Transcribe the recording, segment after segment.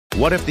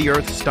What if the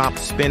Earth stopped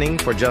spinning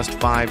for just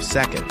 5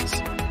 seconds?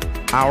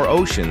 Our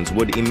oceans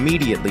would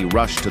immediately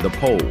rush to the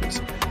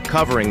poles,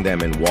 covering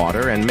them in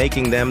water and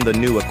making them the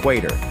new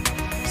equator.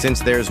 Since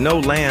there's no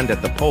land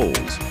at the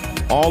poles,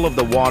 all of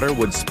the water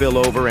would spill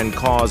over and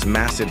cause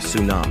massive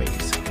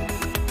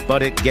tsunamis.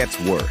 But it gets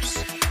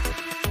worse.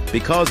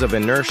 Because of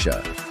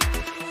inertia,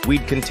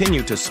 we'd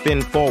continue to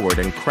spin forward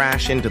and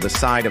crash into the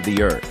side of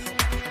the Earth,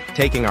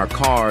 taking our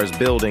cars,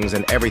 buildings,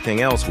 and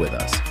everything else with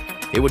us.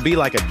 It would be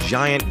like a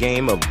giant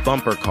game of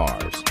bumper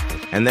cars,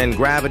 and then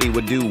gravity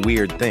would do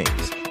weird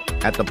things.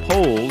 At the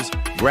poles,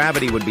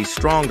 gravity would be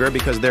stronger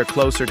because they're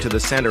closer to the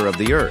center of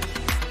the Earth.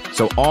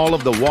 So all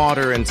of the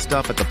water and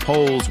stuff at the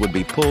poles would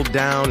be pulled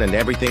down and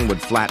everything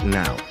would flatten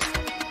out.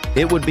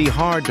 It would be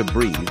hard to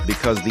breathe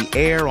because the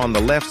air on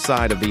the left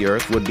side of the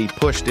Earth would be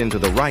pushed into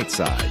the right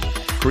side,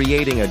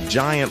 creating a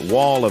giant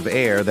wall of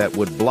air that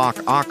would block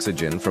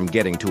oxygen from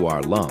getting to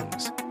our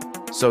lungs.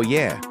 So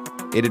yeah,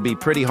 it'd be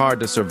pretty hard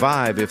to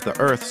survive if the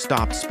Earth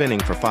stopped spinning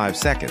for 5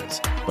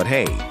 seconds. But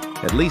hey,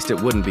 at least it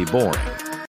wouldn't be boring.